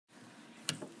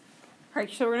All right,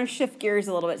 so we're going to shift gears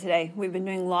a little bit today. We've been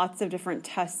doing lots of different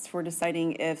tests for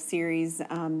deciding if series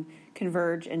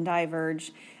converge and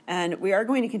diverge, and we are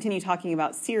going to continue talking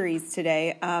about series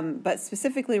today, but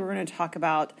specifically we're going to talk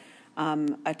about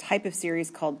a type of series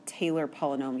called Taylor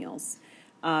polynomials.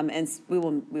 And we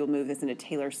will move this into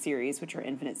Taylor series, which are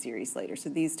infinite series later. So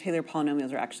these Taylor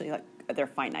polynomials are actually like they're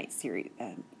finite series.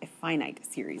 A finite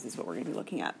series is what we're going to be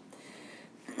looking at.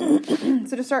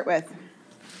 So to start with.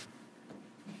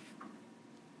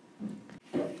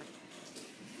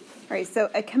 All right, so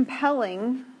a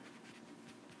compelling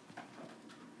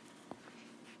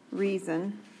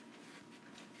reason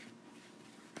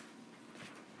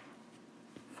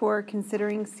for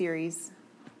considering series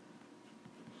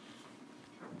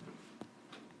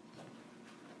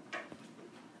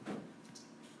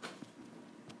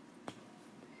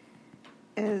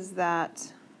is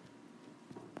that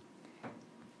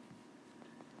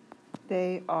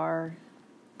they are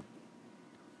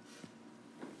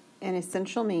an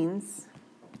essential means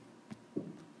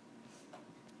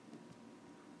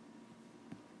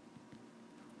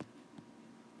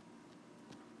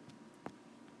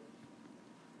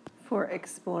for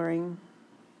exploring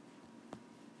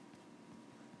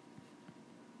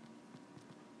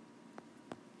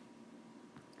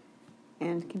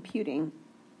and computing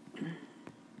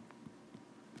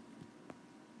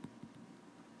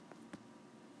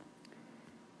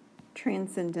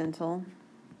transcendental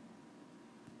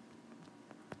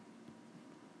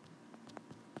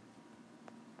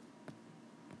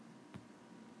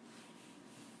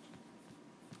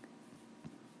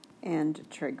and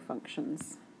trig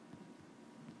functions.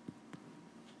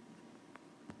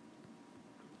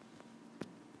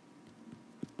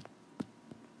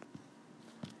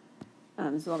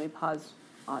 So let me pause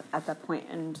at that point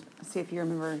and see if you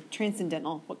remember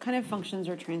transcendental. What kind of functions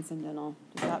are transcendental?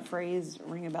 Does that phrase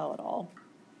ring a bell at all?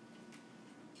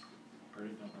 I don't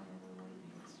remember what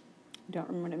it means. Don't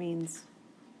remember what it means.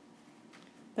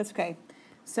 That's okay.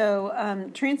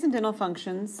 So transcendental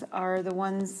functions are the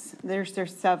ones, there's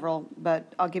several,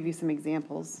 but I'll give you some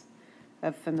examples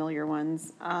of familiar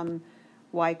ones.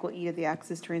 Y equal e to the x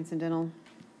is transcendental.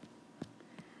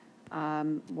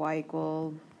 Y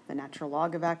equal the natural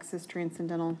log of x is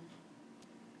transcendental.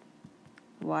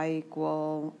 Y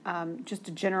equal just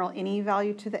a general any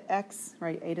value to the x,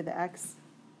 right? A to the x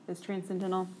is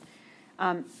transcendental.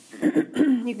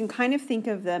 You can kind of think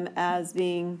of them as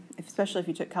being, especially if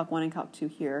you took Calc 1 and Calc 2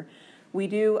 here, we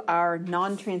do our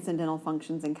non-transcendental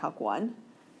functions in Calc 1,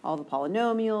 all the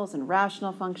polynomials and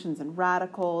rational functions and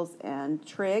radicals and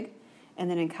trig. And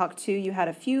then in Calc 2, you had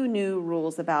a few new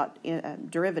rules about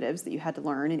derivatives that you had to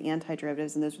learn and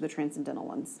antiderivatives, and those were the transcendental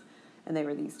ones. And they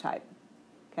were these type,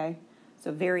 okay?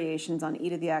 So variations on e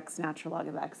to the x, natural log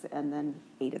of x, and then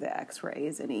a to the x, where a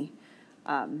is any,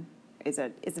 is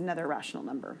another rational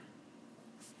number.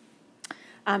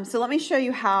 So let me show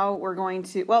you how we're going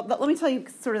to, well, let me tell you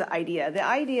sort of the idea. The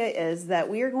idea is that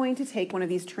we are going to take one of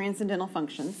these transcendental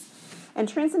functions, and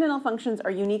transcendental functions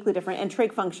are uniquely different, and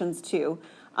trig functions too,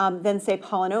 than, say,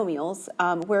 polynomials,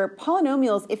 where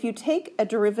polynomials, if you take a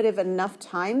derivative enough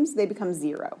times, they become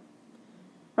zero,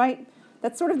 right?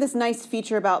 That's sort of this nice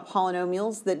feature about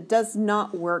polynomials that does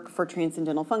not work for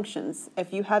transcendental functions.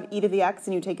 If you have e to the x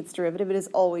and you take its derivative, it is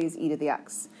always e to the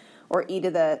x. Or e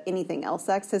to the anything else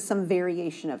x is some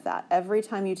variation of that. Every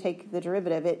time you take the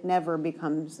derivative, it never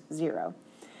becomes zero.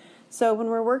 So when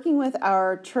we're working with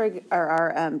our Taylor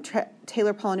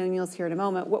polynomials here in a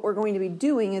moment, what we're going to be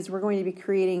doing is we're going to be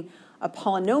creating a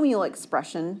polynomial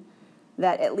expression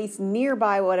that at least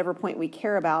nearby whatever point we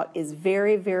care about is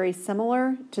very, very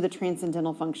similar to the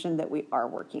transcendental function that we are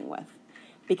working with,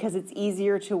 because it's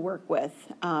easier to work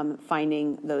with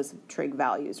finding those trig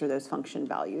values or those function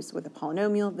values with a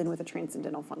polynomial than with a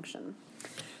transcendental function.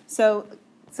 So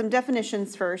some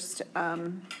definitions first.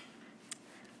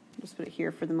 Just put it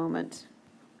here for the moment.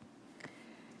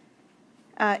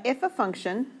 If a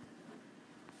function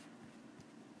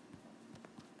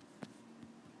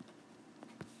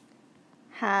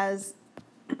has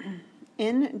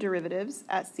n derivatives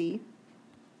at c,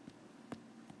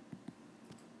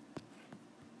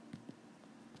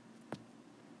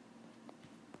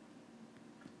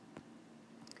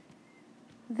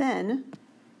 then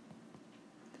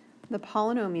the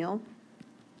polynomial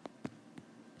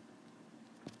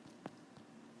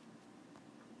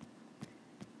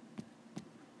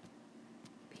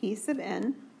p sub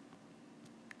n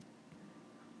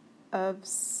of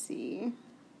c,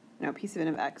 no, p sub n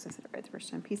of x, I said it right the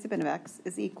first time, p sub n of x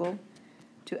is equal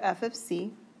to f of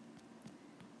c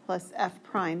plus f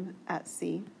prime at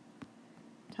c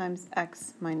times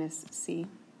x minus c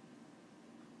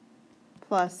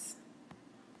plus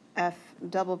f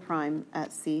double prime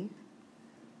at c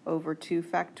over 2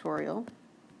 factorial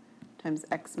times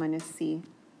x minus c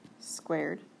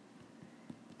squared.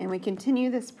 And we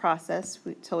continue this process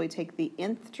until we take the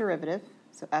nth derivative,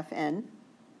 so fn.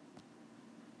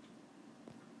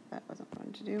 That wasn't what I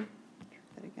wanted to do. Try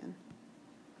that again.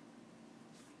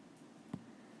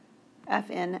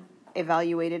 Fn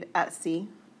evaluated at c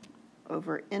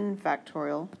over n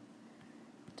factorial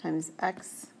times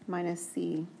x minus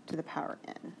c to the power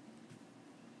n.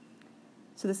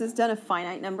 So this is done a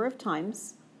finite number of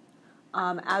times.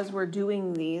 As we're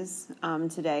doing these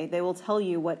today, they will tell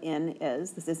you what n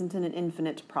is. This isn't an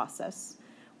infinite process.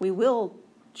 We will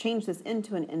change this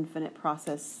into an infinite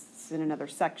process in another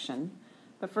section,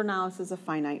 but for now this is a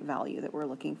finite value that we're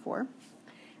looking for.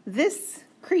 This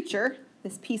creature,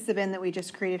 this piece of n that we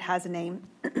just created, has a name.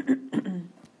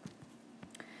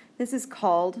 This is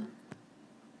called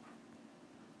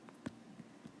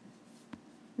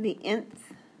the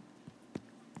nth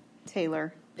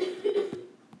Taylor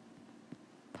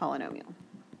polynomial.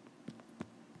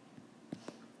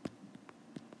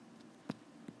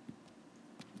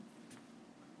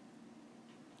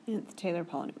 Nth Taylor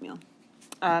polynomial.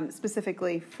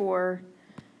 Specifically for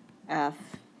f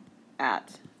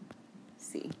at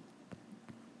c.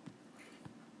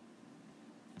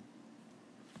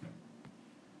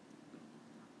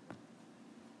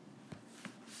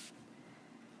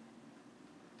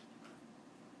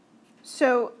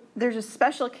 So there's a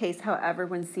special case, however,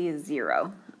 when c is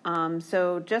 0.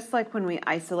 So just like when we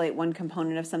isolate one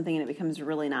component of something and it becomes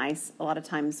really nice, a lot of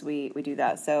times we do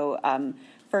that. So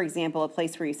for example, a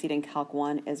place where you see it in Calc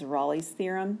 1 is Raleigh's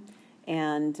theorem.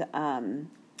 And I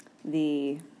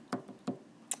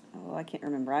can't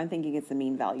remember. I'm thinking it's the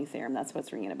mean value theorem. That's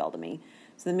what's ringing a bell to me.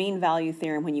 So the mean value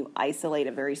theorem, when you isolate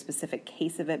a very specific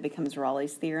case of it, becomes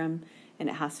Raleigh's theorem. And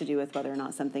it has to do with whether or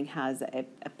not something has a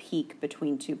peak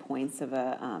between 2 points of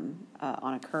on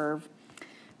a curve.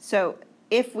 So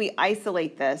if we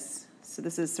isolate this, so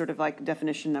this is sort of like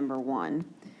definition number 1,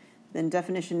 then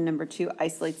definition number 2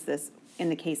 isolates this in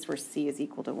the case where c is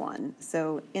equal to 1.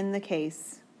 So in the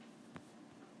case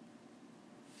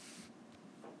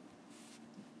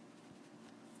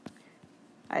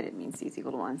I didn't mean c is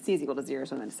equal to 1. C is equal to 0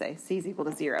 is what I'm going to say. C is equal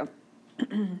to 0.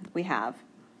 We have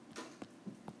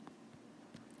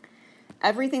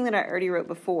everything that I already wrote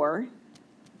before,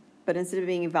 but instead of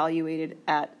being evaluated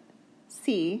at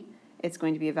c, it's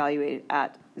going to be evaluated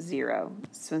at 0.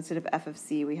 So instead of f of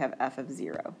c, we have f of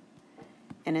 0.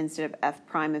 And instead of f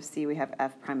prime of c, we have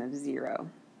f prime of 0.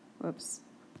 Whoops.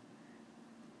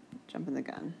 Jumping the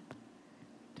gun.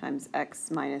 Times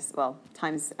x minus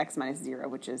 0,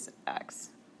 which is x.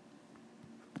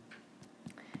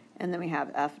 And then we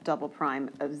have f double prime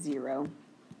of 0.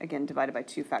 Again, divided by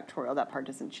 2 factorial, that part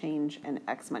doesn't change, and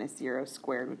x minus 0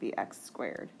 squared would be x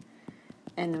squared.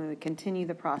 And then we would continue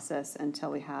the process until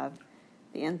we have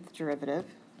the nth derivative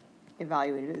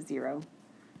evaluated at 0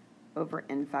 over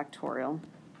n factorial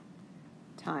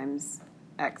times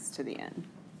x to the n.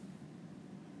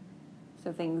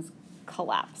 So things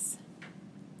collapse.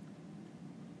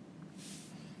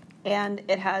 And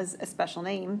it has a special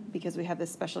name because we have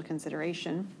this special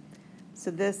consideration. So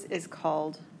this is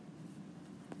called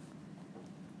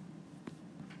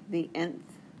the nth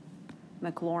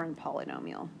Maclaurin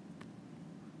polynomial.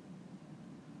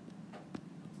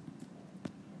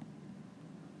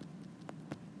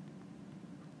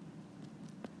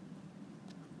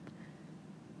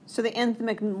 So the nth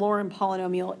Maclaurin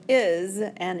polynomial is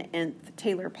an nth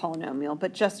Taylor polynomial,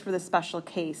 but just for the special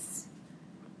case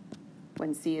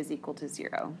when c is equal to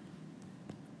 0.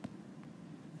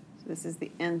 So this is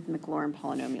the nth Maclaurin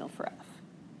polynomial for f.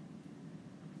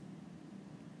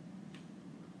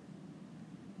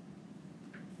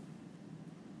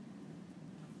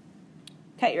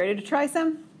 Okay, you ready to try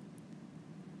some?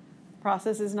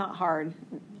 Process is not hard.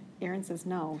 Aaron says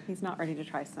no, he's not ready to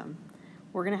try some.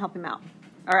 We're going to help him out.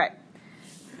 All right.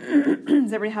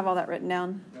 Does everybody have all that written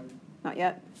down? Yep. Not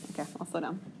yet? Okay, I'll slow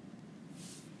down.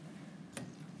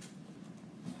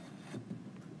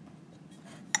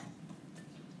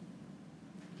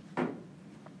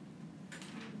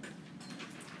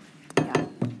 Yeah.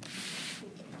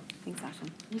 Thanks,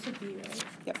 Ashley. You said B, right?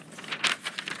 Yep.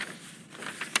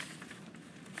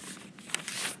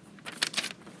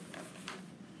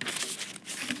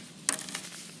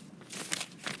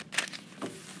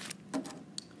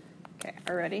 Okay,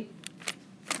 are you ready?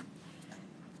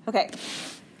 Okay,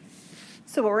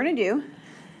 so what we're going to do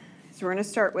is we're going to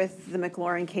start with the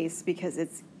Maclaurin case because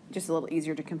it's just a little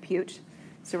easier to compute.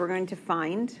 So we're going to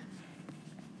find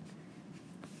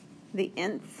the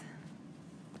nth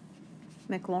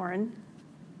Maclaurin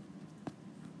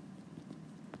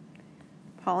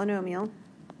polynomial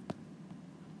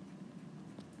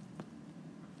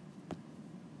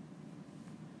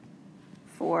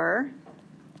for,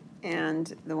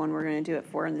 and the one we're going to do it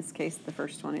for in this case, the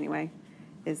first one anyway,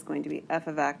 is going to be f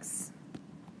of x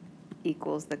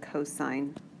equals the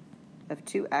cosine of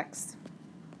 2x.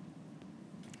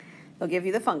 They'll give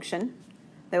you the function.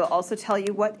 They will also tell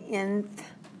you what nth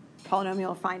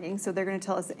polynomial finding, so they're going to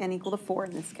tell us n equal to 4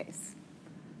 in this case.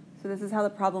 So this is how the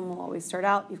problem will always start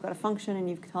out. You've got a function and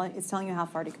it's telling you how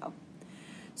far to go.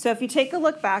 So if you take a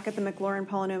look back at the Maclaurin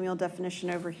polynomial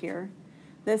definition over here,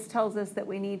 this tells us that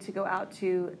we need to go out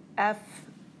to f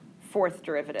fourth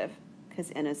derivative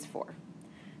because n is 4.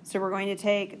 So we're going to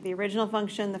take the original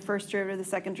function, the first derivative, the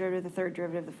second derivative, the third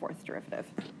derivative, the fourth derivative.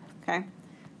 Okay?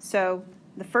 So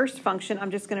the first function, I'm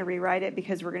just going to rewrite it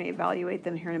because we're going to evaluate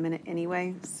them here in a minute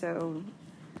anyway. So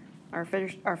our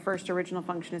first original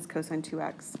function is cosine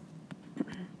 2x.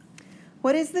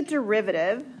 What is the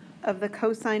derivative of the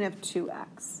cosine of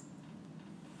 2x?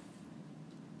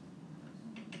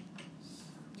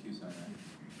 2 sine,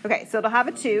 right? Okay, so it'll have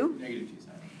a 2. Negative 2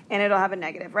 sine. And it'll have a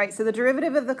negative, right? So the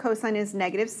derivative of the cosine is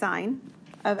negative sine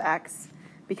of x.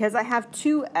 Because I have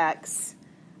 2x,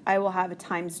 I will have a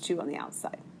times 2 on the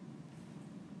outside.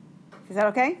 Is that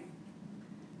okay?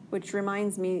 Which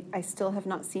reminds me, I still have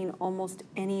not seen almost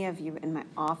any of you in my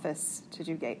office to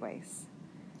do gateways.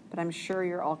 But I'm sure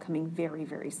you're all coming very,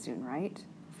 very soon, right?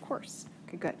 Of course.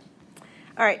 Okay, good.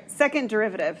 All right, second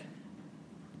derivative.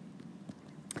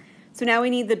 So now we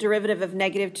need the derivative of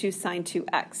negative 2 sine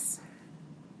 2x.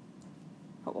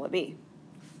 What will it be?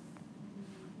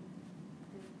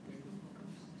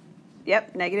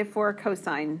 Yep, negative 4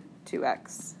 cosine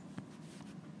 2x.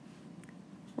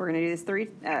 We're going to do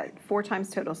this 4 times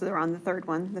total, so they're on the third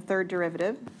one, the third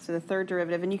derivative. So the third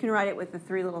derivative, and you can write it with the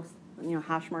 3 little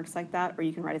hash marks like that, or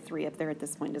you can write a 3 up there at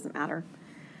this point, doesn't matter.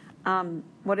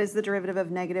 What is the derivative of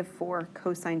negative 4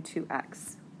 cosine 2x?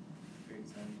 8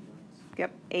 sine 2x.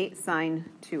 Yep, 8 sine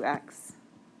 2x.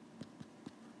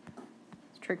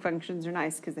 Trig functions are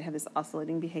nice because they have this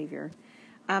oscillating behavior.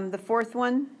 The fourth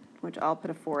one, which I'll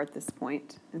put a 4 at this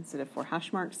point instead of 4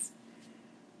 hash marks.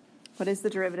 What is the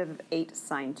derivative of 8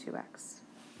 sine 2x?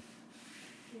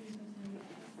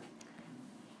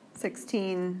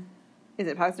 16. Is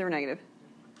it positive or negative?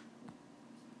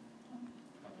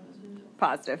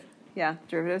 Positive. Yeah,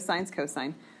 derivative of sine's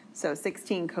cosine. So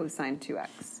 16 cosine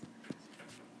 2x.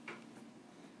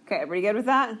 Okay, everybody good with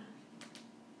that?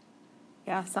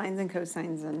 Yeah, sines and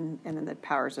cosines and then the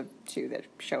powers of 2 that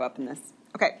show up in this.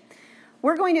 Okay,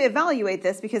 we're going to evaluate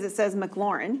this because it says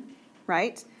Maclaurin,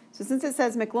 right? So since it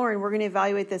says Maclaurin, we're going to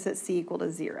evaluate this at c equal to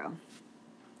 0.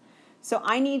 So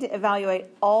I need to evaluate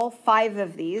all 5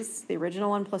 of these, the original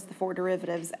one plus the 4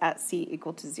 derivatives, at c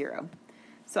equal to 0.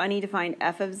 So I need to find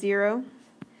f of 0.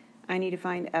 I need to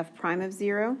find f prime of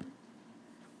 0.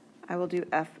 I will do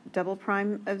f double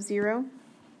prime of 0,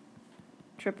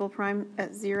 triple prime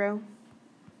at 0,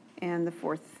 and the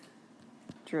fourth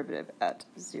derivative at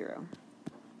 0.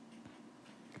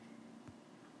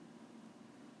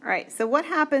 All right, so what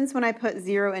happens when I put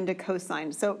 0 into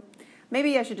cosine? So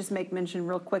maybe I should just make mention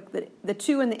real quick that the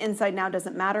 2 in the inside now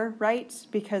doesn't matter, right?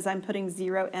 Because I'm putting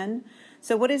 0 in.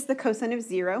 So what is the cosine of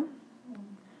 0?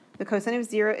 The cosine of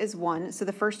 0 is 1, so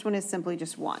the first one is simply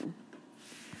just 1.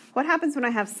 What happens when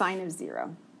I have sine of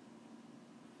 0?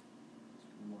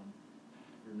 1.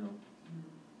 Or no.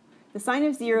 The sine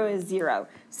of 0 is 0.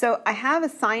 So I have a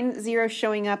sine 0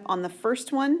 showing up on the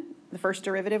first one, the first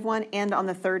derivative one, and on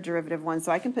the third derivative one.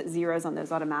 So I can put zeros on those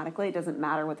automatically. It doesn't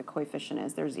matter what the coefficient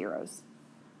is. They're zeros.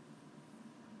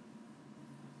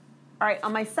 All right,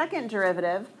 on my second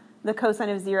derivative, the cosine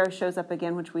of 0 shows up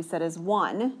again, which we said is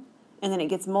 1. And then it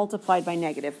gets multiplied by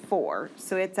negative 4.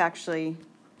 So it's actually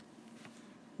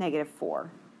negative 4,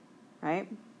 right?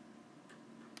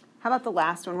 How about the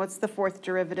last one? What's the fourth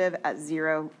derivative at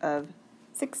 0 of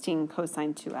 16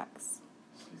 cosine 2x?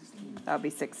 16. That would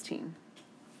be 16.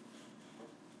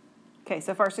 Okay,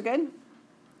 so far so good?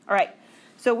 All right,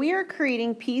 so we are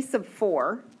creating p sub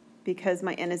 4 because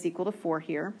my n is equal to 4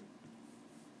 here.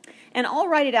 And I'll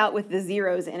write it out with the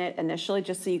zeros in it initially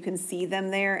just so you can see them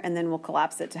there, and then we'll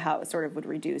collapse it to how it sort of would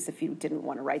reduce if you didn't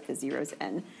want to write the zeros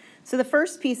in. So the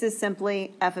first piece is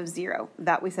simply f of 0.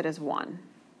 That we said is 1.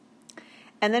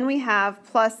 And then we have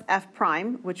plus f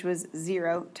prime, which was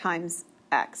 0 times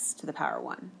x to the power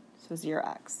 1. So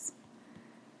 0x.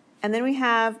 And then we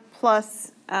have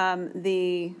plus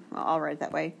I'll write it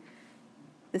that way,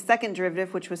 the second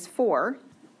derivative, which was 4,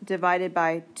 divided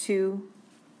by 2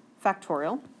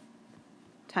 factorial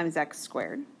times x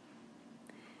squared.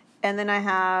 And then I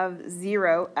have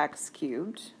 0x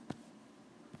cubed.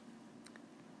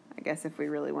 I guess if we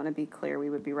really want to be clear,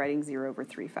 we would be writing 0 over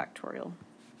 3 factorial,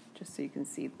 just so you can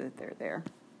see that they're there.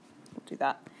 We'll do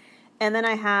that. And then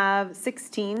I have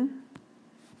 16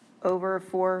 over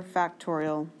 4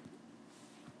 factorial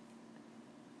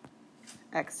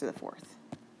x to the 4th.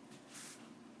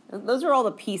 Those are all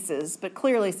the pieces, but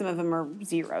clearly some of them are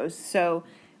zeros. So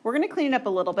we're going to clean it up a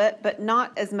little bit, but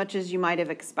not as much as you might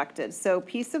have expected. So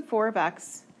p sub 4 of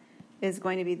x is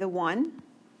going to be the 1.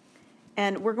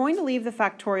 And we're going to leave the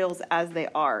factorials as they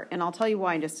are. And I'll tell you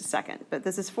why in just a second. But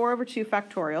this is 4 over 2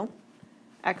 factorial,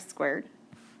 x squared.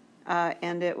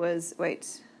 And it was,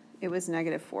 it was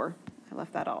negative 4. I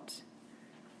left that out.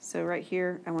 So right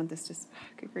here, I want this to,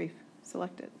 good grief,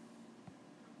 select it.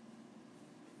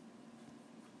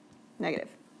 Negative.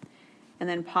 And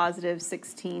then positive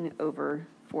 16 over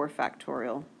 4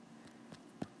 factorial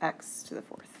x to the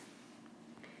 4th.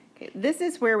 Okay, this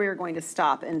is where we are going to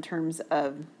stop in terms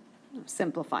of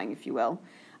simplifying, if you will.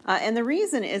 And the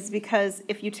reason is because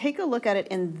if you take a look at it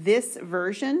in this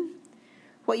version,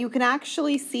 what you can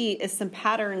actually see is some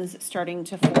patterns starting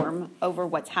to form over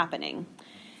what's happening.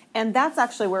 And that's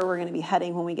actually where we're going to be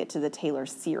heading when we get to the Taylor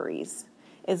series,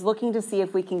 is looking to see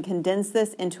if we can condense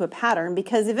this into a pattern,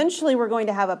 because eventually we're going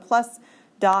to have a plus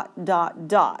dot dot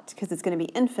dot, because it's going to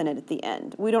be infinite at the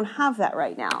end. We don't have that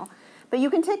right now. But you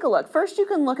can take a look. First, you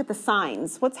can look at the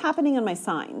signs. What's happening in my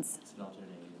signs? It's an alternating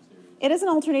series. It is an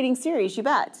alternating series, you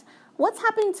bet. What's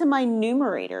happening to my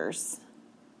numerators?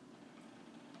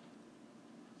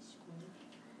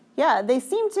 Yeah, they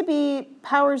seem to be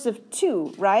powers of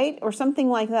 2, right? Or something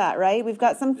like that, right? We've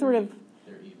got some sort of...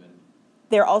 They're even.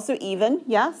 They're also even,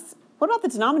 yes. What about the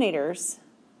denominators?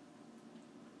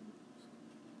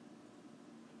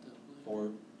 4.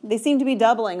 They seem to be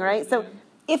doubling, right? So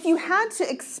if you had to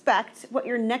expect what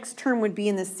your next term would be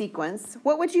in this sequence,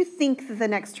 what would you think that the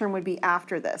next term would be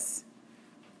after this?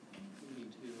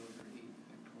 32 over 8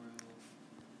 factorial.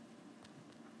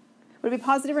 Would it be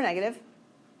positive or negative?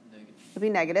 Negative. It'll be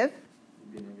negative.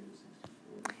 It'd be negative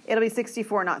 64. It'll be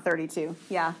 64, not 32.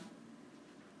 Yeah.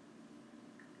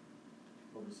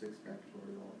 Over 6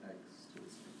 factorial x to the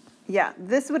 6. Yeah,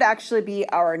 this would actually be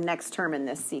our next term in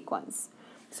this sequence.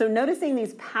 So noticing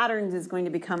these patterns is going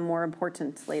to become more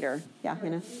important later. Yeah,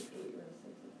 Hannah?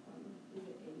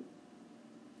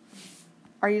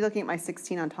 Are you looking at my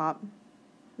 16 on top?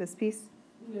 This piece?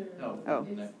 No. Oh.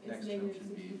 Next term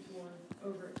should be 64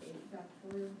 over 8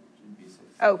 factorial. should be 6.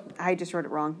 Oh, I just wrote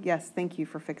it wrong. Yes, thank you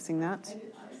for fixing that.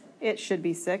 It should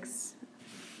be 6.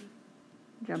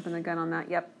 Jumping the gun on that.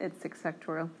 Yep, it's 6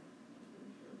 factorial.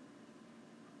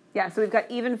 Yeah, so we've got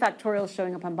even factorials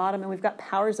showing up on bottom, and we've got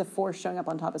powers of 4 showing up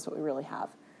on top is what we really have,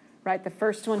 right? The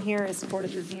first one here is 4 to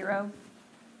the 0.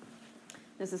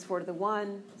 This is 4 to the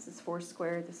 1. This is 4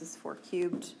 squared. This is 4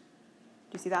 cubed. Do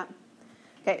you see that?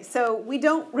 Okay, so we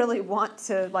don't really want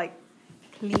to, like,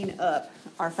 clean up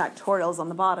our factorials on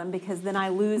the bottom, because then I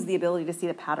lose the ability to see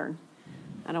the pattern.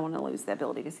 I don't want to lose the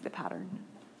ability to see the pattern.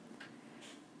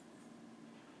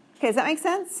 Okay, does that make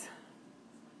sense?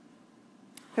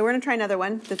 Okay, we're going to try another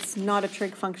one that's not a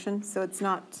trig function, so it's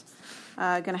not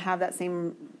going to have that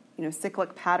same,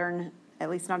 cyclic pattern, at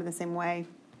least not in the same way.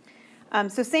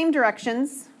 So same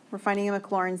directions. We're finding a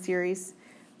Maclaurin series.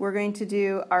 We're going to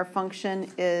do, our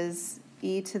function is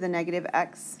e to the negative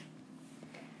x,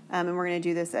 and we're going to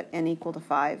do this at n equal to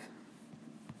 5.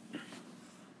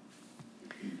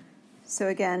 So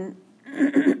again,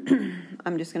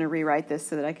 I'm just going to rewrite this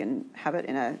so that I can have it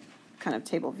in a kind of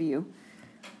table view.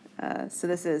 So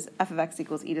this is f of x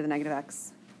equals e to the negative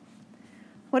x.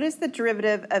 What is the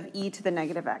derivative of e to the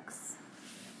negative x?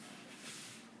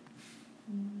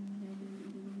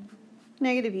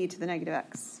 Negative e to the negative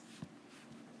x.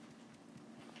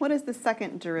 What is the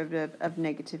second derivative of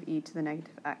negative e to the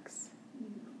negative x?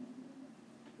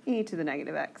 E to the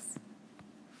negative x.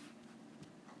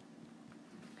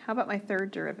 How about my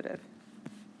third derivative?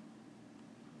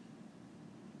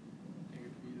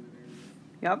 Negative e to the negative.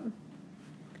 Yep.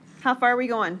 How far are we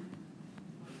going?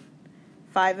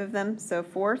 5 of them, so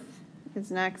 4th is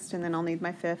next, and then I'll need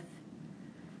my 5th.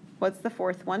 What's the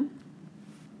 4th one?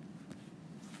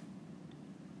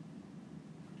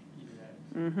 E to the x.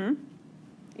 Mm-hmm.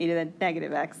 E to the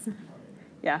negative x.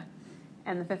 Yeah.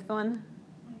 And the 5th one?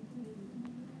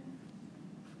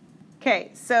 Okay,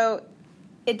 so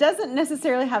it doesn't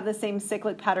necessarily have the same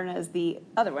cyclic pattern as the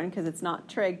other one because it's not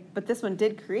trig, but this one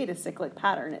did create a cyclic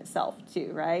pattern itself too,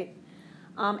 right?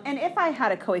 And if I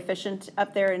had a coefficient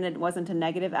up there and it wasn't a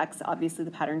negative x, obviously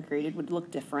the pattern created would look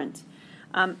different.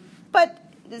 But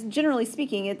generally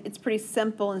speaking, it's pretty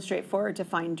simple and straightforward to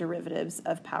find derivatives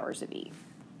of powers of e.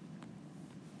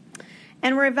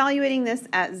 And we're evaluating this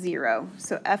at 0.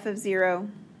 So f of 0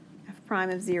 prime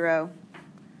of 0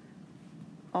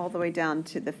 all the way down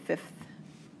to the 5th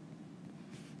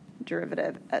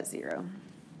derivative at 0.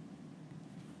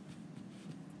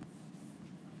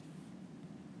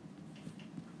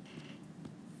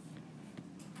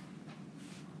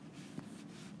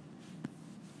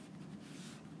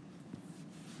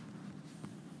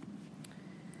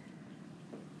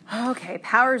 Okay,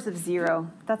 powers of 0.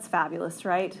 That's fabulous,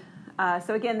 right?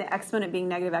 So again, the exponent being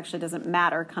negative actually doesn't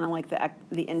matter, kind of like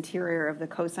the interior of the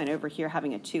cosine over here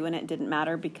having a 2 in it didn't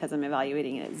matter because I'm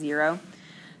evaluating it at 0.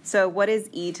 So what is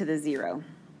e to the 0?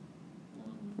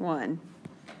 1.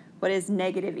 What is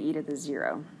negative e to the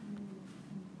 0?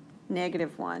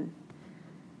 Negative 1.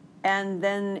 And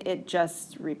then it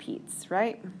just repeats,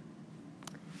 right?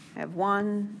 I have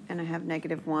 1, and I have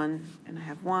negative 1, and I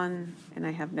have 1, and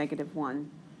I have negative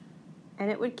 1. And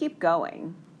it would keep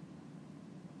going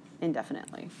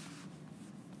indefinitely.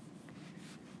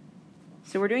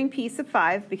 So we're doing p sub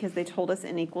 5 because they told us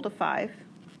n equal to 5.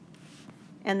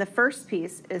 And the first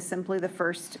piece is simply the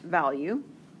first value,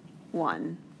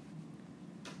 1.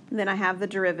 And then I have the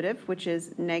derivative, which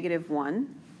is negative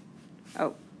 1.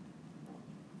 Oh,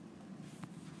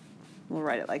 we'll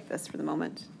write it like this for the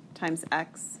moment, times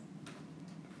x.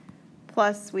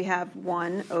 Plus we have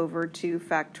 1 over 2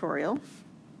 factorial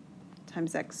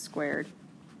times x squared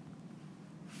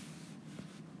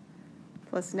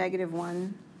plus negative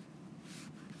 1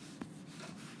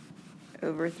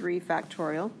 over 3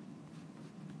 factorial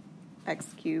x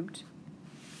cubed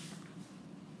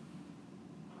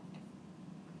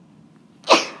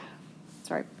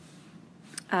sorry.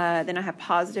 Then I have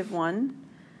positive 1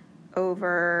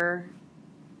 over,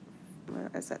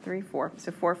 what is that, 3, 4.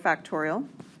 So 4 factorial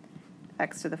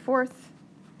x to the 4th,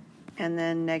 and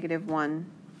then negative 1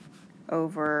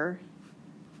 over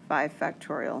 5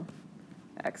 factorial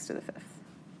x to the 5th.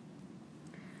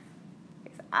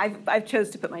 I've chose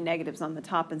to put my negatives on the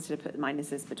top instead of put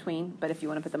minuses between, but if you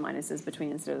want to put the minuses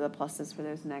between instead of the pluses where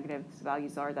those negative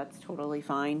values are, that's totally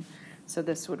fine. So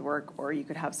this would work, or you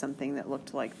could have something that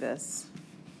looked like this.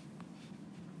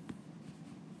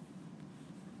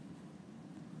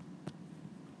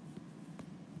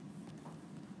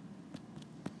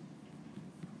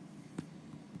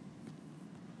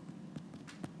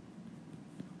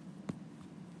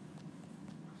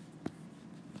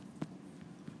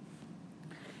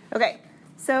 Okay,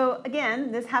 so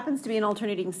again, this happens to be an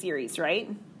alternating series,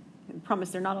 right? I promise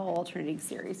they're not all alternating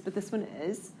series, but this one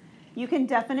is. You can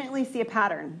definitely see a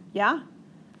pattern, yeah?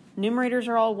 Numerators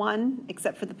are all 1,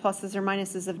 except for the pluses or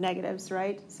minuses of negatives,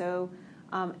 right? So,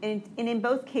 and in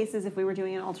both cases, if we were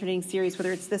doing an alternating series,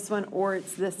 whether it's this one or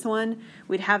it's this one,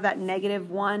 we'd have that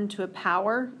negative 1 to a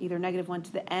power, either negative 1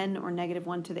 to the n or negative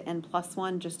 1 to the n plus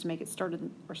 1, just to make it start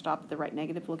or stop at the right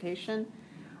negative location.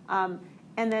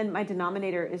 And then my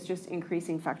denominator is just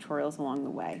increasing factorials along the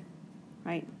way,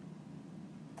 right?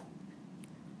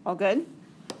 All good?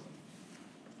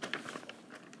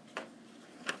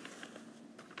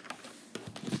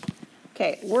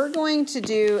 Okay, we're going to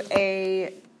do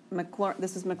a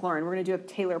this is Maclaurin. We're going to do a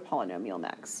Taylor polynomial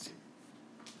next.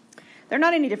 They're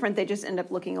not any different. They just end up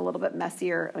looking a little bit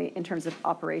messier in terms of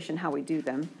operation, how we do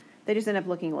them. They just end up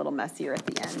looking a little messier at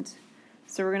the end.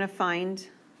 So we're going to find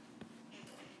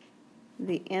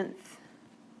the nth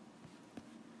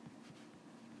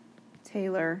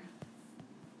Taylor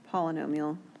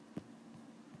polynomial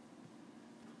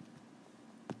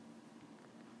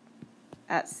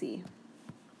at C.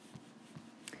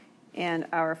 And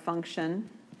our function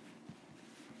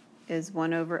is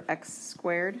 1 over x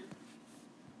squared.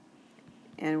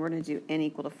 And we're going to do n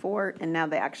equal to 4. And now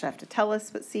they actually have to tell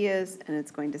us what C is, and it's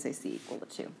going to say C equal to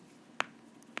 2.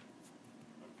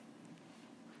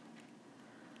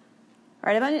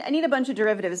 All right, I need a bunch of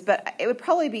derivatives, but it would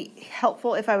probably be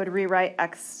helpful if I would rewrite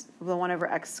x, the 1 over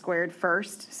x squared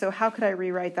first. So how could I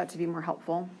rewrite that to be more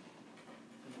helpful?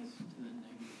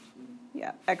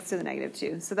 Yeah, x to the negative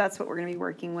 2. So that's what we're going to be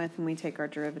working with when we take our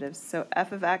derivatives. So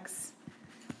f of x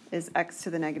is x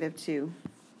to the negative 2.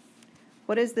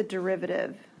 What is the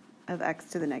derivative of x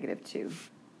to the negative 2?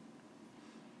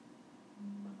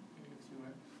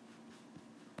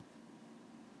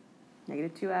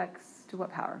 Negative 2x to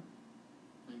what power?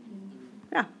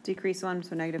 Yeah, decrease 1,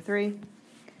 so negative 3.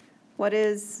 What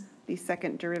is the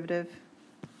second derivative?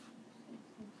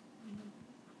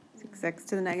 6x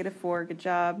to the negative 4, good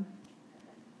job.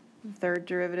 Third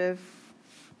derivative,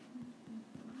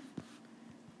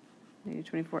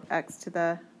 negative 24x to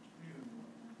the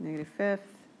negative 5th.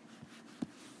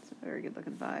 It's a very good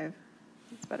looking 5.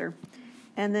 It's better.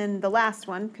 And then the last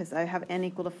one, because I have n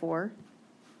equal to 4.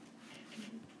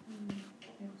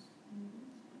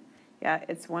 Yeah,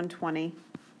 it's 120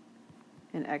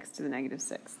 and x to the negative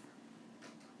 6th.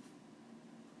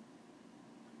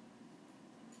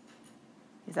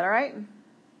 Is that all right? All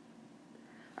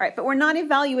right, but we're not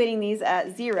evaluating these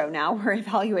at 0 now. We're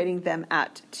evaluating them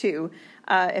at 2.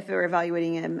 If we were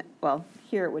evaluating them, well,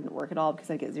 here it wouldn't work at all because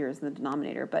I get zeros in the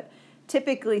denominator. But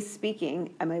typically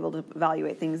speaking, I'm able to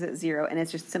evaluate things at 0, and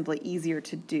it's just simply easier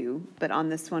to do. But on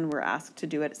this one, we're asked to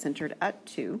do it centered at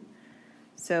 2.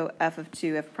 So f of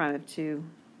 2, f prime of 2,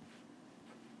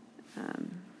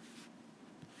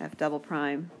 f double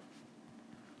prime,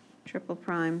 triple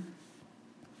prime,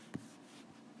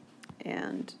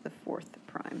 and the 4th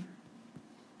prime.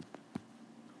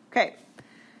 Okay,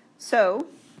 so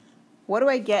what do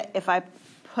I get if I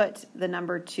put the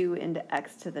number 2 into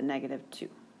x to the negative 2?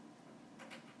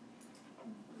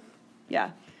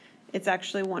 Yeah, it's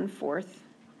actually 1/4.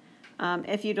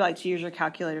 If you'd like to use your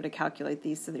calculator to calculate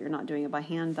these so that you're not doing it by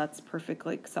hand, that's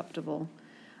perfectly acceptable.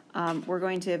 We're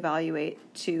going to evaluate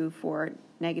 2 for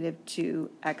negative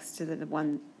 2x to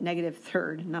the negative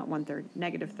third, not 1/3,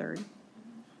 negative third.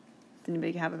 Does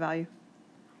anybody have a value?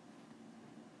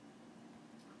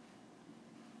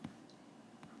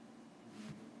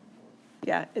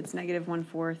 Yeah, it's negative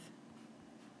 1/4.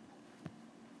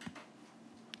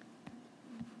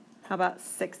 How about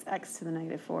 6x to the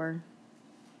negative 4?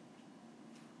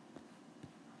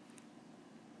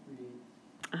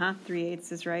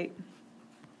 3/8 is right.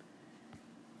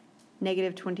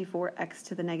 Negative 24x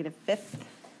to the negative 5th.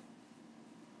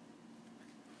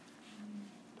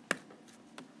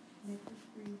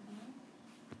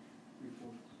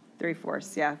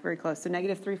 3/4, yeah, very close. So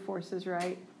negative 3/4 is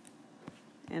right.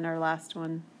 And our last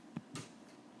one.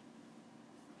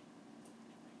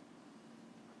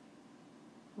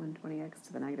 (120x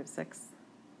to the negative 6).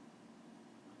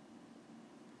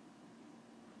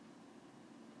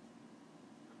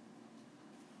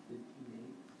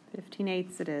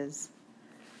 15/8 it is.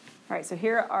 All right, so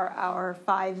here are our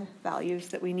 5 values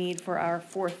that we need for our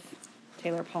 4th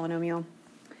Taylor polynomial.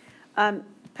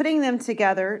 Putting them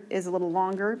together is a little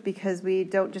longer because we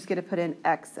don't just get to put in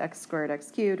x squared,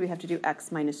 x cubed. We have to do x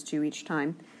minus 2 each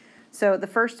time. So the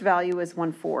first value is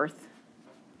 1/4.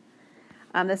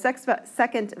 The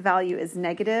second value is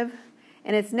negative,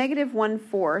 and it's negative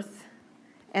 1/4,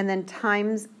 and then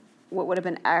times what would have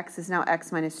been x is now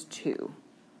x minus 2.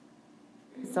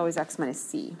 It's always x minus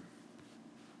c.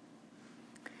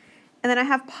 And then I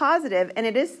have positive, and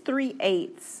it is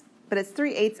 3/8, but it's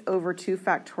 3/8 over 2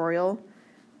 factorial.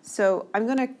 So I'm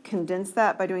going to condense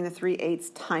that by doing the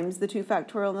 3/8 times the 2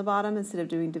 factorial on the bottom instead of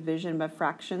doing division by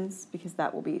fractions, because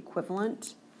that will be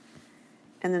equivalent.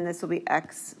 And then this will be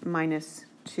x minus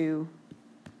 2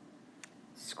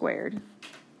 squared.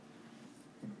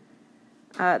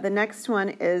 The next one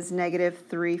is negative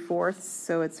 3/4,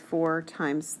 so it's 4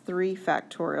 times 3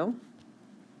 factorial.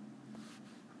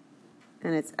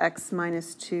 And it's x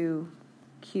minus 2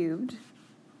 cubed.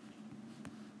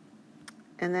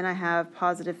 And then I have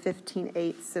positive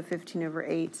 15/8, so 15 over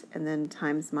 8, and then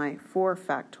times my 4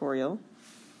 factorial.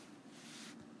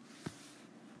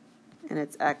 And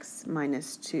it's x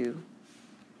minus 2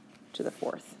 to the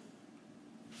 4th.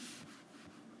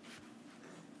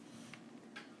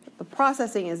 The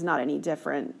processing is not any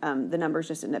different. The numbers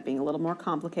just end up being a little more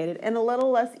complicated and a little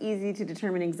less easy to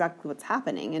determine exactly what's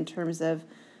happening in terms of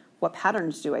what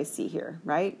patterns do I see here,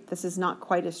 right? This is not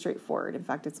quite as straightforward. In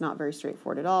fact, it's not very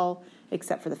straightforward at all,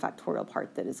 except for the factorial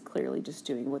part that is clearly just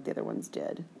doing what the other ones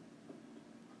did.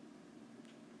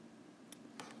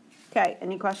 Okay,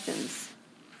 any questions?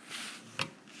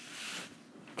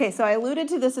 Okay, so I alluded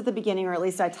to this at the beginning, or at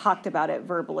least I talked about it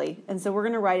verbally. And so we're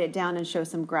going to write it down and show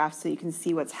some graphs so you can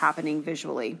see what's happening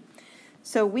visually.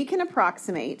 So we can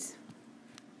approximate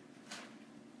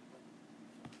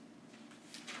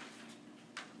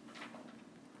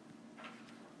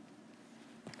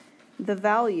the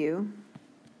value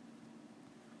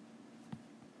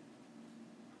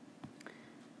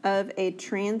of a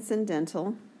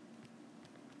transcendental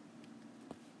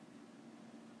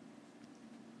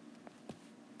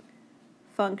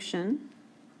function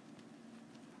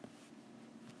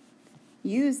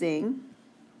using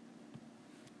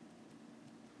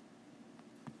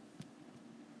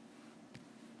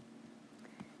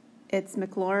its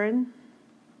Maclaurin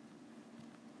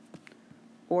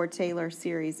or Taylor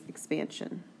series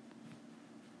expansion.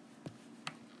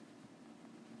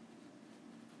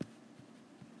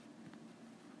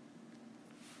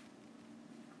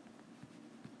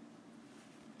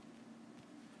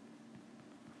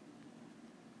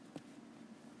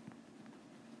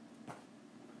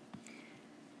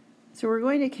 So we're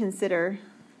going to consider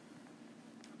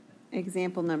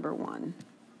example number 1.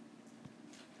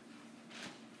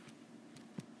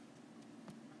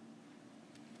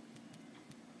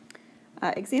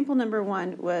 Example number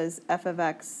 1 was f of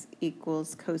x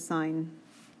equals cosine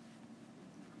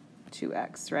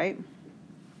 2x, right?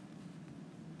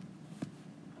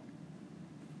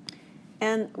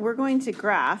 And we're going to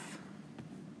graph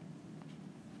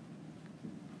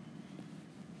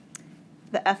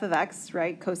the f of x,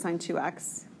 right, cosine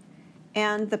 2x,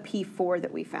 and the P4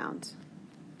 that we found.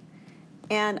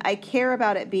 And I care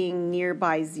about it being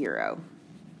nearby 0.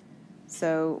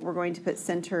 So we're going to put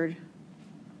centered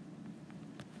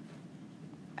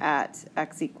at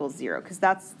x equals 0, because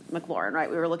that's Maclaurin, right?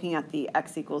 We were looking at the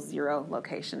x equals 0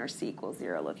 location, or c equals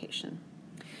 0 location.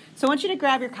 So I want you to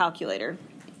grab your calculator.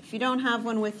 If you don't have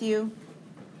one with you,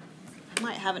 I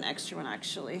might have an extra one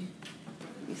actually.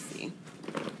 Let me see.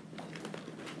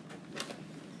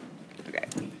 Okay.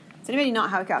 Does anybody not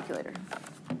have a calculator?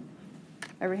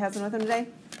 Everybody has one with them today?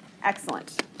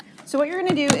 Excellent. So what you're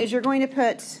going to do is you're going to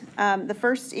put the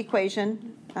first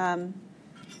equation,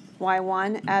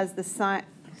 y1, as the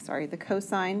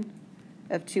cosine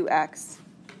of 2x.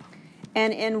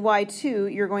 And in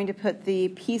y2, you're going to put the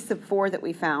piece of 4 that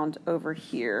we found over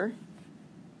here.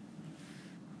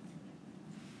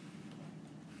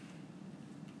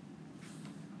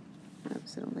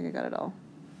 Oops, I don't think I got it all.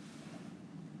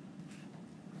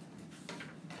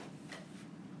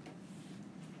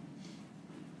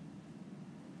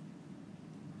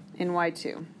 In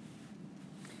y2.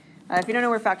 If you don't know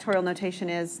where factorial notation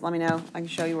is, let me know. I can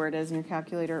show you where it is in your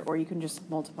calculator, or you can just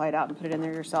multiply it out and put it in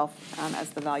there yourself as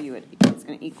the value it's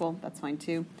going to equal. That's fine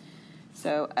too.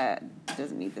 So it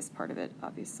doesn't need this part of it,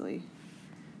 obviously,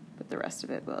 but the rest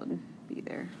of it will be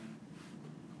there.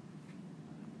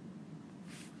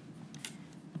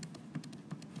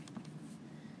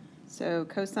 So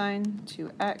cosine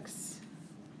 2x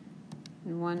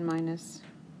and 1 minus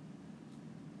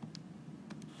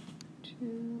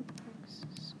 2x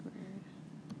squared.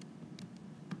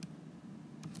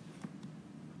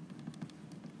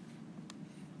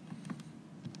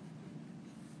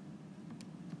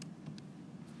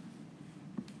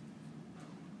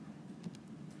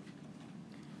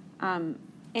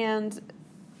 And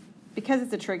because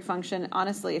it's a trig function,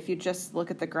 honestly, if you just look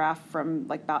at the graph from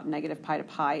like about negative pi to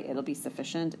pi, it'll be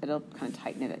sufficient. It'll kind of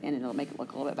tighten it in, and it'll make it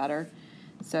look a little bit better.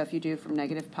 So if you do from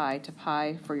negative pi to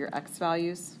pi for your x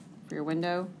values, for your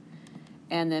window,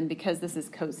 and then because this is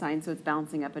cosine, so it's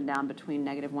bouncing up and down between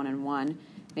negative 1 and 1,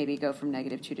 maybe go from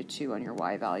negative 2 to 2 on your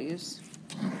y values.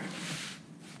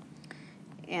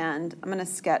 And I'm going to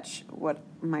sketch what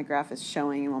my graph is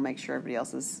showing, and we'll make sure everybody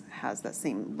else's has that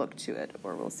same look to it,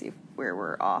 or we'll see where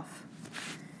we're off.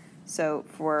 So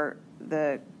for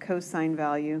the cosine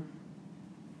value,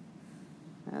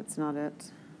 that's not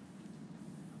it.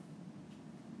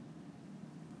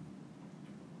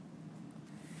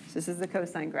 So this is the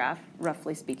cosine graph,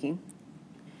 roughly speaking.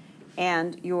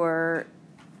 And your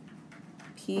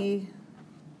P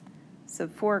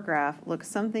sub 4 graph looks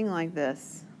something like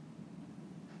this.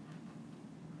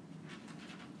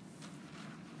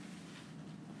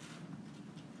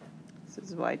 This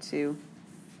is y2.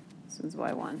 This one's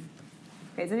y1.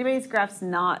 Okay, does anybody's graphs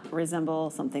not resemble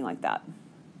something like that?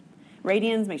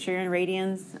 Radians, make sure you're in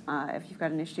radians. If you've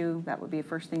got an issue, that would be a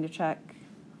first thing to check.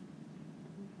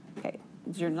 Okay,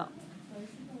 you're not.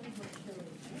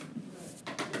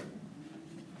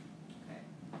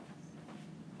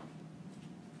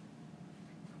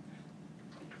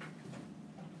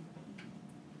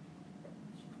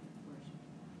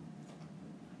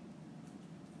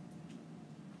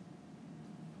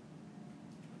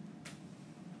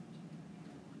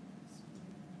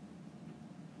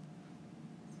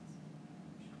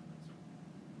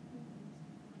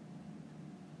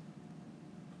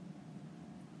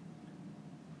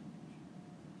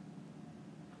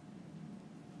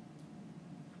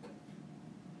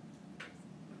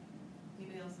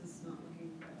 Is not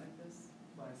looking quite like this.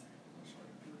 It's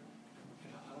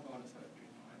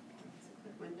a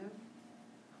quick window.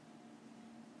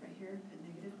 Right here at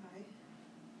negative pi.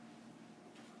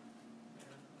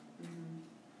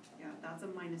 Yeah, that's a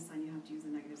minus sign. You have to use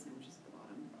the negative sign, which is at the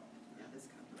bottom. Yeah,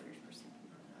 this calculator's for something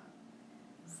like that.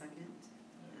 Second.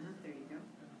 There you go.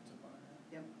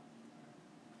 Yep.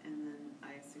 And then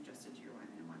I suggested your y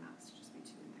and y max to just be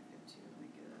 2 and negative 2 to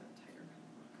make it a tighter kind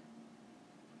of look.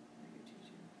 Negative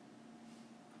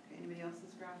 2, 2. Anybody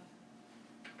else's graph?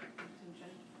 Attention.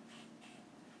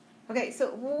 Okay, so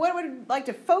what I would like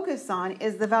to focus on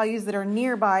is the values that are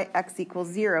nearby x equals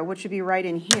 0, which should be right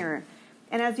in here.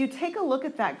 And as you take a look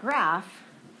at that graph,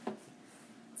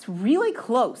 it's really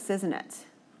close, isn't it?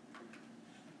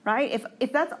 Right?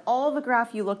 If that's all the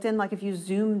graph you looked in, like if you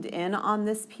zoomed in on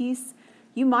this piece,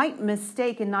 you might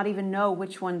mistake and not even know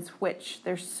which one's which.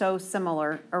 They're so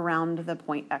similar around the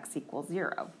point x equals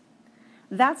 0.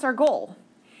 That's our goal.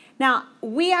 Now,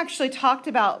 we actually talked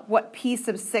about what p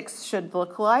sub 6 should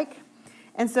look like.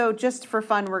 And so just for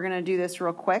fun, we're going to do this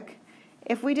real quick.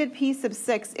 If we did p sub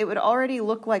 6, it would already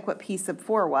look like what p sub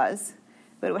 4 was,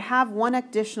 but it would have one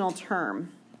additional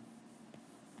term.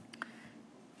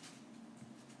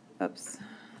 Oops,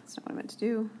 that's not what I meant to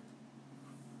do.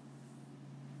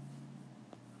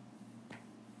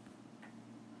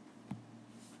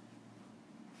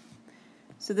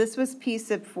 So this was p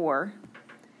sub 4,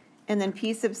 and then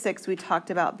p sub 6 we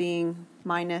talked about being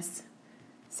minus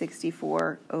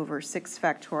 64 over 6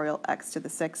 factorial x to the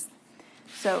 6th.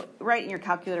 So right in your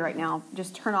calculator right now,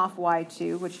 just turn off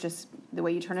y2, which just, the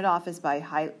way you turn it off is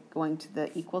by going to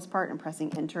the equals part and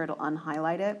pressing enter. It'll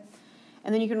unhighlight it.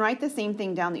 And then you can write the same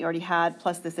thing down that you already had,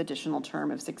 plus this additional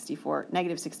term of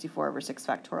negative 64 over 6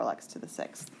 factorial x to the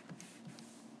 6th.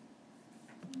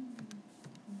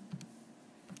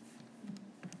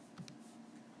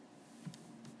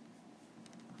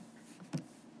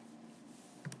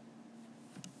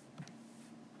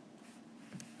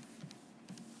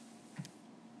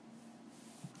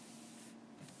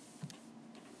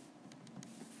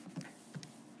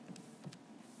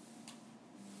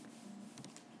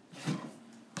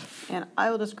 And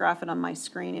I will just graph it on my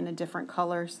screen in a different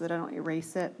color so that I don't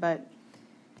erase it. But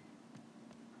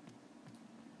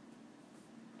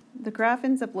the graph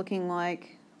ends up looking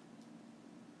like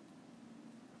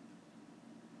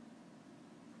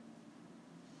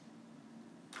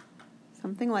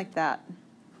something like that.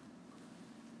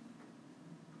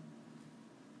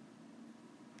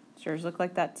 Does yours look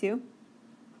like that too?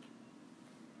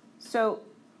 So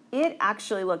it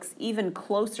actually looks even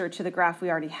closer to the graph we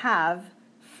already have,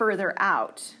 further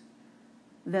out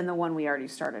than the one we already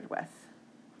started with.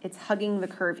 It's hugging the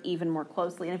curve even more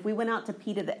closely. And if we went out to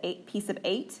p sub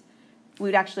 8, we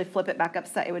would actually flip it back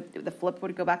up. The flip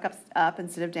would go back up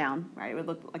instead of down, right? It would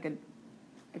look like an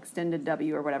extended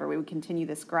W or whatever. We would continue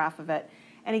this graph of it.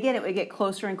 And again, it would get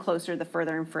closer and closer the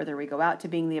further and further we go out to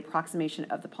being the approximation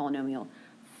of the polynomial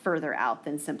further out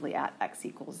than simply at x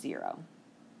equals 0.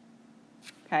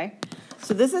 Okay?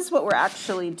 So this is what we're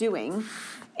actually doing.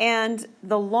 And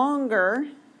the longer,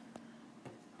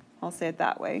 I'll say it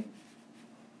that way,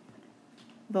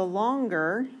 the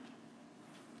longer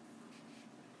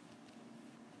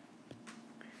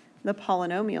the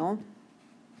polynomial,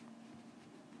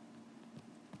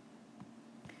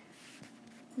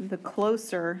 the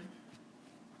closer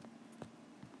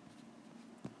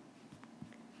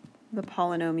the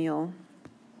polynomial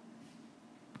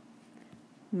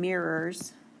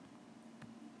mirrors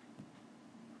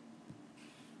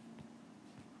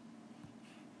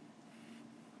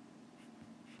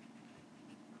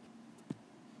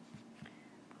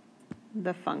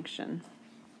the function.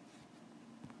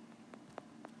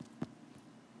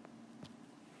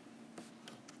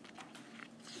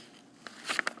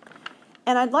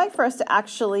 And I'd like for us to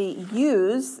actually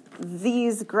use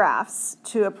these graphs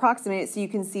to approximate it so you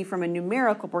can see from a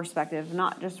numerical perspective,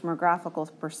 not just from a graphical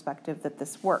perspective, that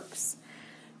this works.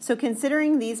 So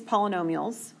considering these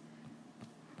polynomials,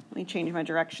 let me change my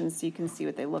direction so you can see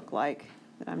what they look like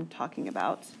that I'm talking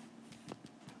about.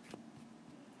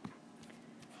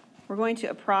 We're going to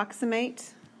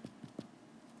approximate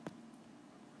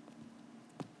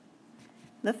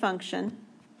the function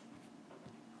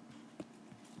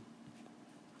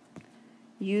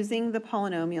using the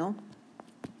polynomial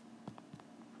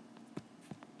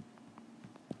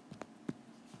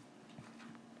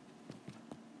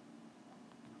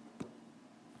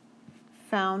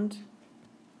found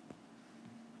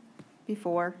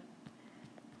before.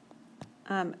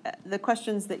 The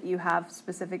questions that you have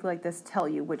specific like this tell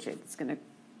you which it's going to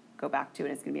go back to,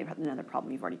 and it's going to be another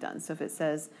problem you've already done. So if it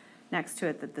says next to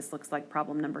it that this looks like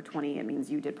problem number 20, it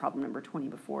means you did problem number 20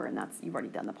 before, and you've already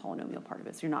done the polynomial part of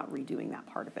it. So you're not redoing that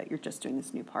part of it. You're just doing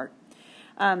this new part.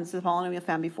 So the polynomial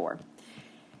found before.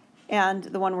 And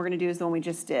the one we're going to do is the one we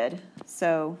just did.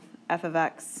 So f of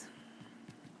x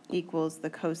equals the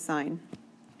cosine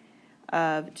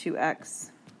of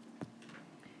 2x.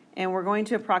 And we're going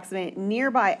to approximate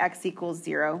nearby x equals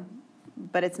 0,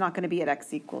 but it's not going to be at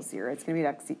x equals 0. It's going to be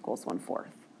at x equals 1/4.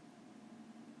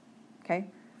 Okay?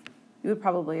 You would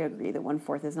probably agree that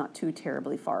 1/4 is not too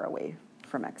terribly far away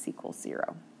from x equals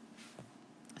 0.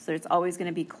 So it's always going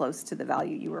to be close to the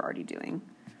value you were already doing.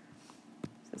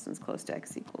 So this one's close to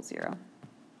x equals 0.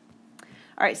 All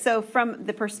right, so from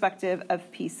the perspective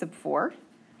of p sub 4,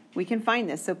 we can find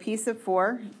this. So p sub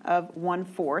 4 of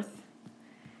 1/4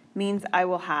 means I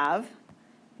will have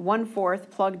 1/4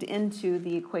 plugged into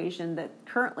the equation that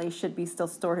currently should be still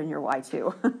stored in your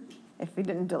y2 if we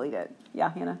didn't delete it.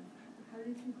 Yeah, Hannah? How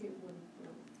did you get 1/4?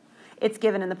 It's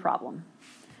given in the problem.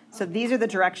 So these are the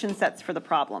direction sets for the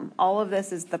problem. All of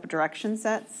this is the direction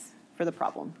sets for the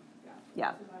problem.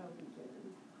 Yeah. So that'll be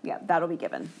given. Yeah, that'll be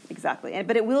given, exactly.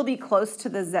 But it will be close to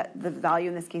the value,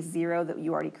 in this case 0, that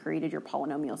you already created your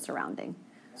polynomial surrounding.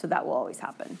 So that will always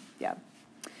happen, yeah.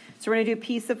 So we're going to do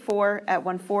p sub 4 at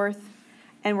 1/4,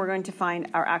 and we're going to find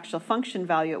our actual function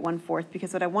value at 1/4,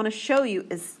 because what I want to show you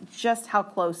is just how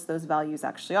close those values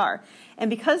actually are. And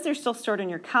because they're still stored in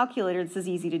your calculator, this is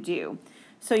easy to do.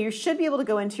 So you should be able to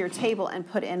go into your table and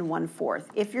put in 1/4.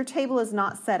 If your table is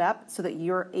not set up so that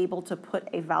you're able to put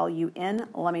a value in,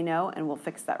 let me know, and we'll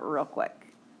fix that real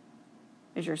quick.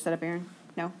 Is yours set up, Aaron?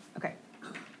 No? Okay.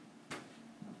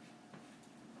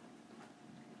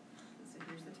 So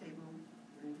here's the table.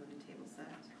 We're going to go to table set.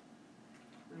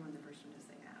 We want the first one to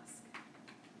say ask.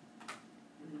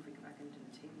 And then if we go back into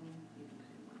the table, you can put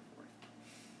in 1/4.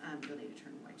 You'll need to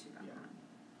turn y2 back on.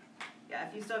 Yeah,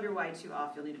 if you still have your y2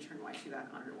 off, you'll need to turn y2 back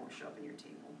on, or it won't show up in your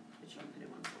table. But you can put in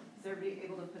 1/4. Is everybody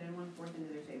able to put in 1/4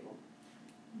 into their table?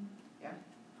 Yeah?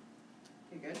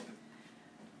 Okay, good.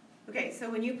 Okay, so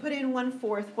when you put in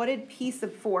 1/4, what did p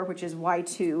sub 4, which is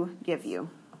y2, give you?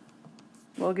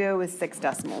 We'll go with 6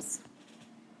 decimals.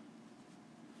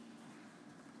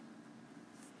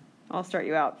 I'll start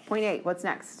you out. 0.8, what's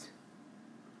next?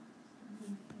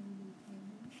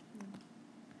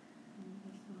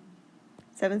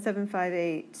 Seven, 7, 5,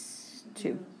 8,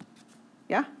 2.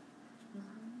 Yeah?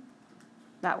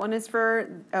 That one is for,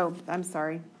 oh, I'm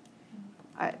sorry.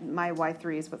 My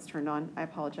Y3 is what's turned on. I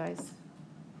apologize.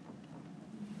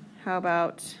 How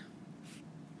about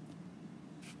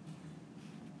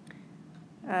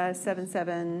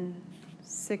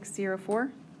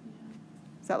 77604?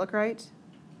 Does that look right?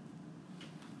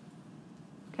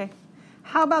 Okay.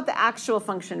 How about the actual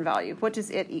function value? What does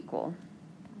it equal?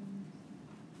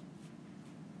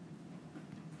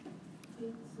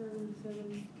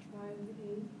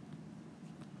 87758.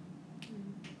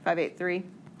 583.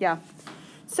 Yeah.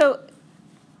 So,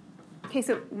 okay,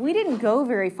 so we didn't go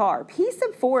very far. P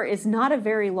sub 4 is not a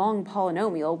very long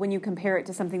polynomial when you compare it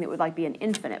to something that would like be an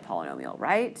infinite polynomial,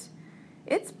 right?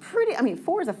 It's pretty, I mean,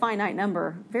 4 is a finite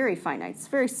number, very finite. It's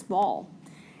very small.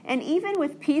 And even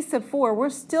with P sub 4, we're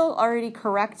still already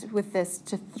correct with this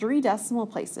to 3 decimal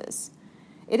places.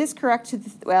 It is correct to,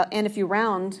 well, and if you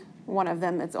round one of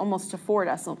them, it's almost to 4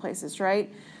 decimal places,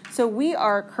 right? So we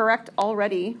are correct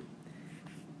already.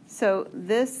 So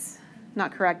this,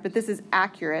 not correct, but this is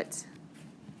accurate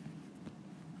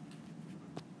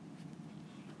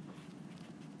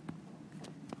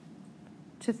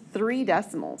to 3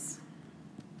 decimals.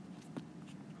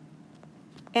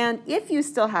 And if you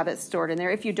still have it stored in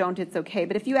there, if you don't, it's okay.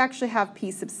 But if you actually have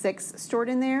P sub 6 stored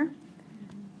in there,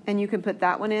 and you can put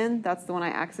that one in, that's the one I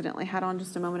accidentally had on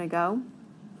just a moment ago.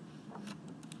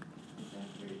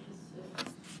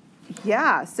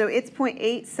 Yeah, so it's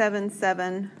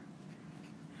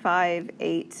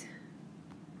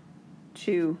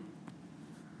 0.877582.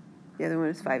 The other one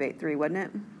was 583, wasn't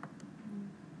it?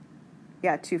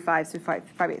 Yeah, 25, so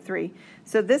 583.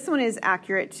 So this one is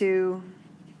accurate to,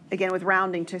 again, with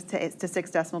rounding to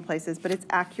 6 decimal places, but it's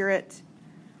accurate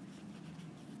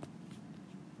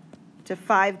to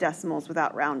 5 decimals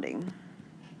without rounding.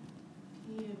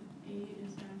 P of 8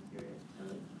 is accurate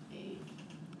to 8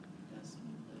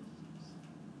 decimal places.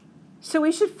 So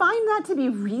we should find that to be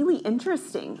really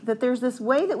interesting, that there's this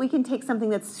way that we can take something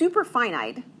that's super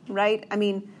finite, right? I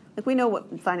mean, like we know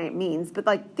what finite means, but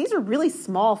like these are really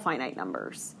small finite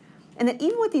numbers. And that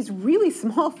even with these really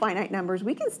small finite numbers,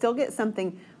 we can still get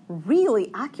something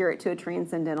really accurate to a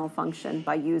transcendental function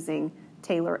by using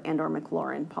Taylor and or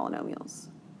Maclaurin polynomials.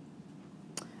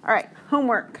 All right,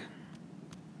 homework.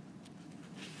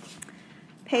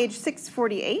 Page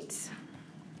 648.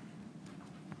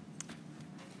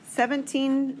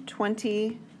 17,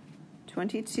 20,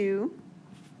 22,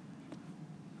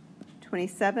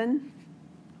 27,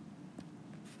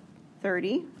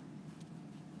 30,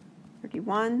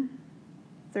 31,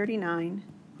 39,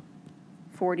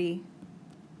 40,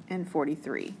 and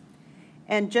 43.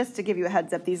 And just to give you a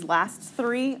heads up, these last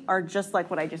 3 are just like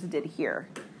what I just did here.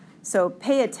 So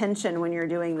pay attention when you're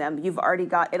doing them. You've already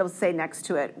got, it'll say next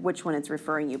to it which one it's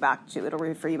referring you back to. It'll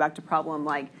refer you back to problem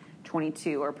like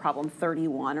 22 or problem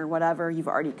 31 or whatever. You've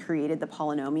already created the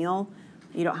polynomial.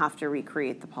 You don't have to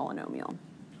recreate the polynomial.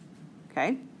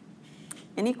 Okay?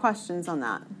 Any questions on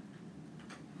that?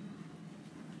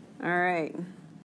 All right.